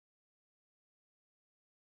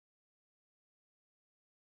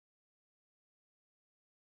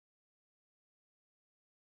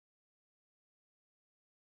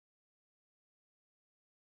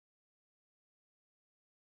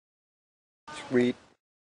Sweet.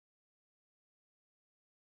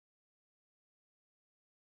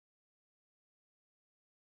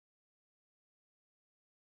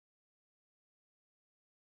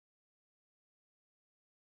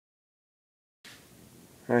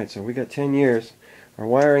 Alright, so we got 10 years. Our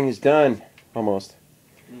wiring is done, almost.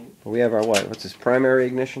 But we have our what? What's this, primary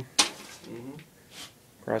ignition?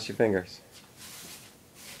 Cross your fingers.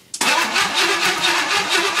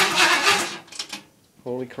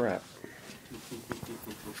 Holy crap.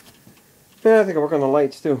 Yeah, I think I'll work on the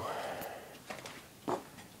lights too. My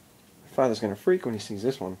father's gonna freak when he sees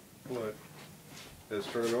this one. What? Is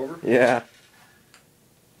it turning over? Yeah.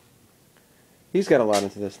 He's got a lot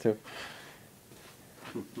into this too.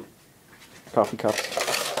 Coffee cups.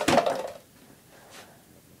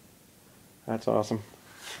 That's awesome.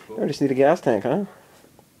 Cool. I just need a gas tank, huh?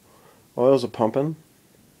 Oils are pumping.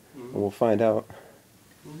 And we'll find out.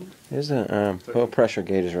 There's a low pressure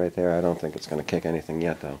gauge right there. I don't think it's going to kick anything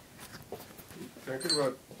yet, though. Think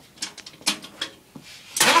about.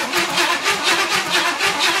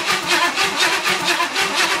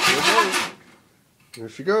 There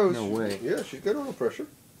she goes. No way. Yeah, she's got oil pressure.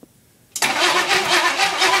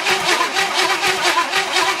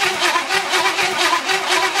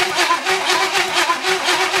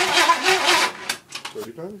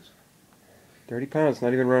 30 pounds. 30 pounds,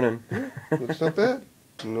 not even running. Looks not bad.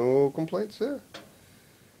 No complaints there.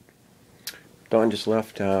 Dawn just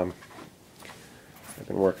left. I've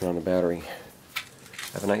been working on the battery.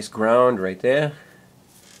 I have a nice ground right there.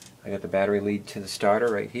 I got the battery lead to the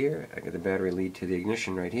starter right here. I got the battery lead to the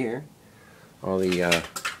ignition right here. All the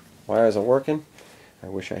wires are working. I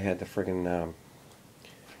wish I had the friggin'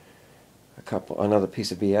 another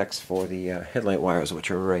piece of BX for the headlight wires, which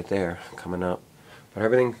are right there coming up. But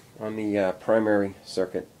everything on the primary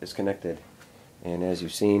circuit is connected, and as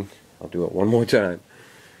you've seen, I'll do it one more time.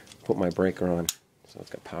 Put my breaker on, so it's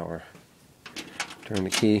got power. Turn the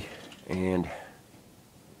key, and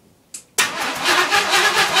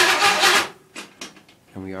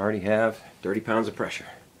we already have 30 pounds of pressure.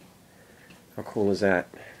 How cool is that?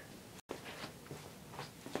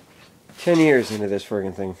 10 years into this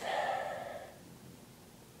friggin' thing.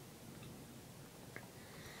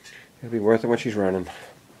 It'll be worth it when she's running.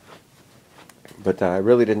 But I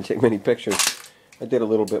really didn't take many pictures. I did a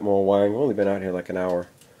little bit more wiring. I've only been out here like an hour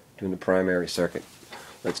doing the primary circuit.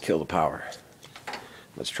 Let's kill the power.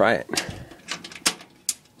 Let's try it.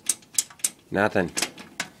 Nothing.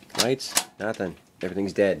 Lights? Nothing.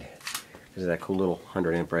 Everything's dead because of that cool little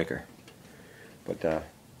 100 amp breaker. But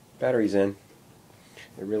battery's in.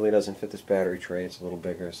 It really doesn't fit this battery tray. It's a little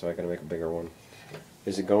bigger, so I gotta make a bigger one.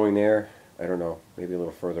 Is it going there? I don't know. Maybe a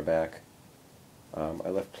little further back. I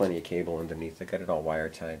left plenty of cable underneath. I got it all wire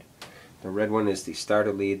tied. The red one is the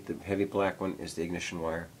starter lead. The heavy black one is the ignition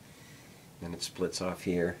wire. Then it splits off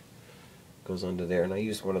here, goes under there, and I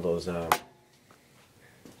used one of those.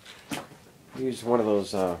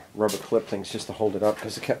 Rubber clip things just to hold it up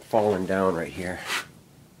because it kept falling down right here.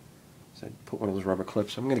 So I put one of those rubber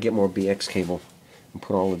clips. I'm going to get more BX cable and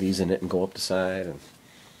put all of these in it and go up the side.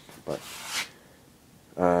 But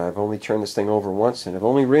I've only turned this thing over once, and I've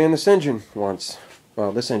only ran this engine once.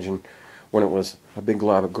 Well, this engine, when it was a big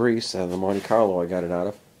glob of grease, the Monte Carlo I got it out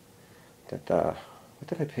of. What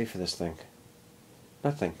did I pay for this thing?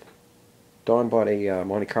 Nothing. Dawn bought a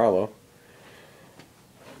Monte Carlo,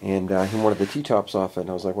 and he wanted the T-tops off it, and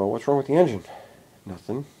I was like, well, what's wrong with the engine?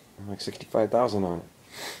 Nothing. Like $65,000 on it.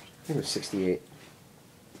 I think it was 68.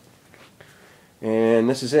 And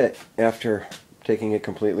this is it. After taking it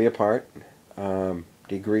completely apart,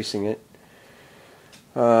 degreasing it.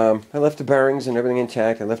 I left the bearings and everything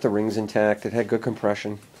intact. I left the rings intact. It had good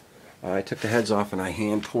compression. I took the heads off and I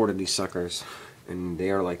hand ported these suckers, and they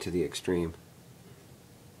are like to the extreme.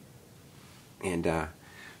 And I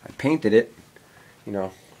painted it, you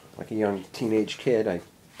know, like a young teenage kid. I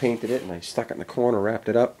painted it and I stuck it in the corner, wrapped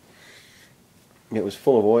it up. It was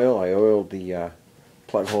full of oil. I oiled the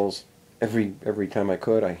plug holes every time I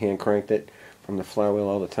could. I hand cranked it from the flywheel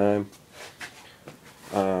all the time.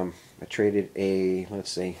 I traded a,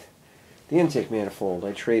 let's see, the intake manifold.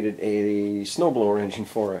 I traded a snowblower engine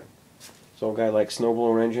for it. So a guy likes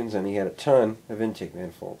snowblower engines, and he had a ton of intake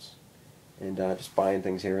manifolds. And just buying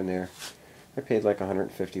things here and there. I paid like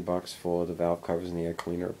 $150 for the valve covers and the air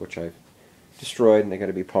cleaner, which I've destroyed, and they got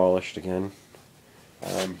to be polished again.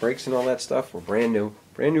 Brakes and all that stuff were brand new.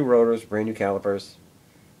 Brand new rotors, brand new calipers.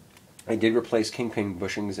 I did replace kingpin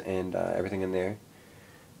bushings and everything in there.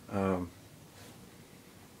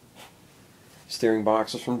 Steering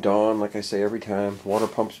box is from Dawn, like I say every time. Water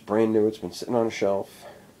pump's brand new. It's been sitting on a shelf.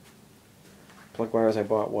 Plug wires I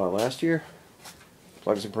bought, what, last year?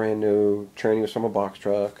 Plugs are brand new. Training was from a box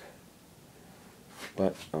truck.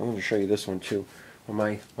 But I'm going to show you this one too. On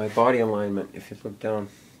my body alignment, if you look down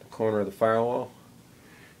the corner of the firewall,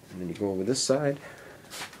 and then you go over this side,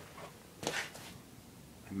 I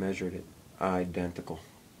measured it identical.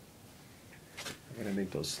 I gotta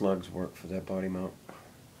make those slugs work for that body mount.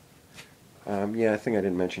 Yeah, I think I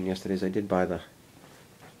didn't mention yesterday's. I did buy the.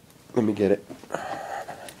 Let me get it.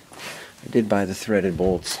 I did buy the threaded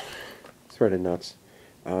bolts, threaded nuts.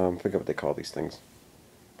 I forget what they call these things,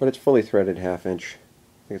 but it's fully threaded, 1/2 inch.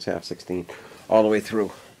 I think it's 1/16, all the way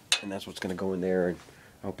through, and that's what's gonna go in there and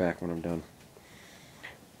out back when I'm done.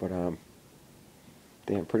 But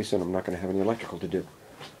damn, pretty soon I'm not gonna have any electrical to do.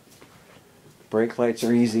 Brake lights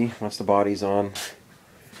are easy once the body's on.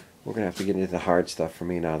 We're gonna have to get into the hard stuff for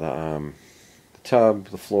me now. The tub,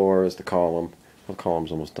 the floors, the column. Well, the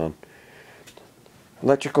column's almost done.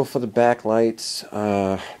 Electrical for the back lights.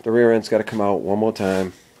 The rear end's got to come out one more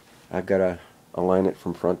time. I've got to align it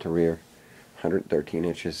from front to rear. 113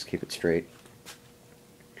 inches, keep it straight.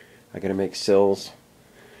 I got to make sills,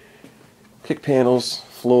 kick panels,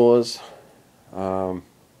 floors.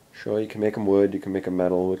 Sure, you can make them wood, you can make them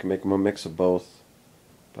metal, we can make them a mix of both,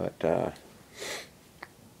 but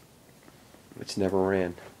it's never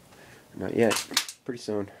ran. Not yet. Pretty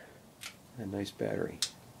soon. A nice battery.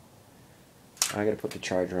 I gotta put the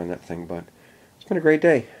charger on that thing, but it's been a great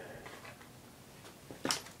day.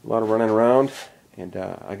 A lot of running around, and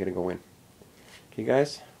I gotta go in. Okay,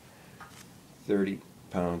 guys? 30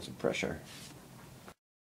 pounds of pressure.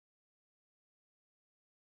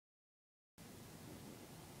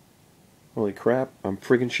 Holy crap, I'm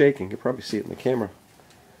friggin' shaking. You can probably see it in the camera.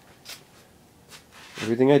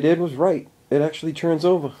 Everything I did was right. It actually turns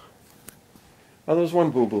over. Oh, there's one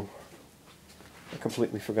boo-boo I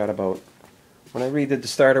completely forgot about. When I redid the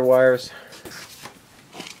starter wires,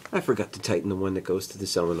 I forgot to tighten the one that goes to the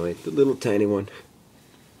solenoid, the little tiny one.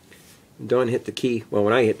 Don hit the key. Well,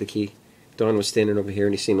 when I hit the key, Don was standing over here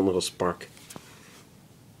and he seen a little spark.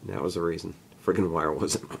 And that was the reason. The friggin' wire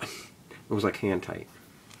wasn't on. It was like hand tight.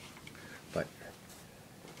 But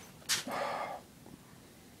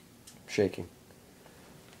shaking.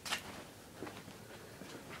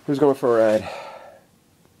 Who's going for a ride?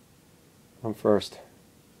 I'm first.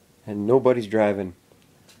 And nobody's driving.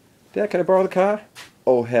 Dad, can I borrow the car?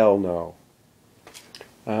 Oh, hell no.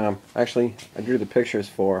 Actually, I drew the pictures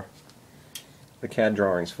for the CAD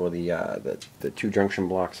drawings for the 2 junction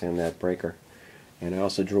blocks and that breaker. And I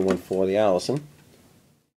also drew one for the Allison.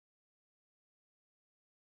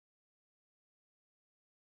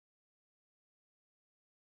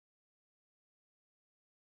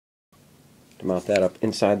 To mount that up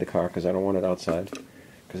inside the car because I don't want it outside.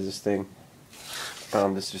 Because this thing,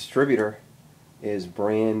 this distributor is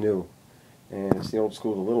brand new. And it's the old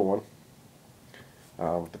school, the little one.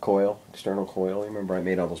 With the coil, external coil. Remember I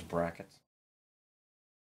made all those brackets.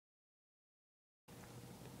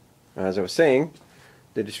 As I was saying,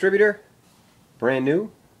 the distributor, brand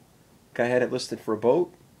new. Guy had it listed for a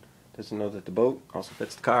boat. Doesn't know that the boat also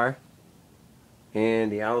fits the car.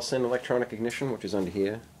 And the Allison electronic ignition, which is under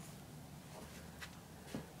here.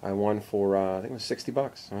 I won for, I think it was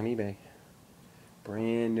 $60 on eBay.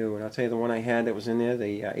 Brand new. And I'll tell you, the one I had that was in there,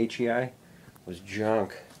 the HEI, was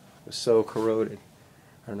junk. It was so corroded.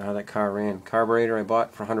 I don't know how that car ran. Carburetor I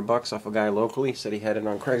bought for $100 off a guy locally. Said he had it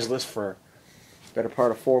on Craigslist for the better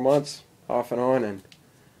part of 4 months, off and on, and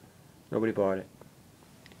nobody bought it.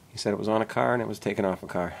 He said it was on a car and it was taken off a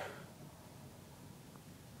car.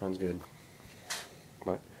 Runs good.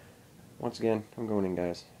 But once again, I'm going in,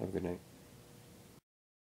 guys. Have a good night.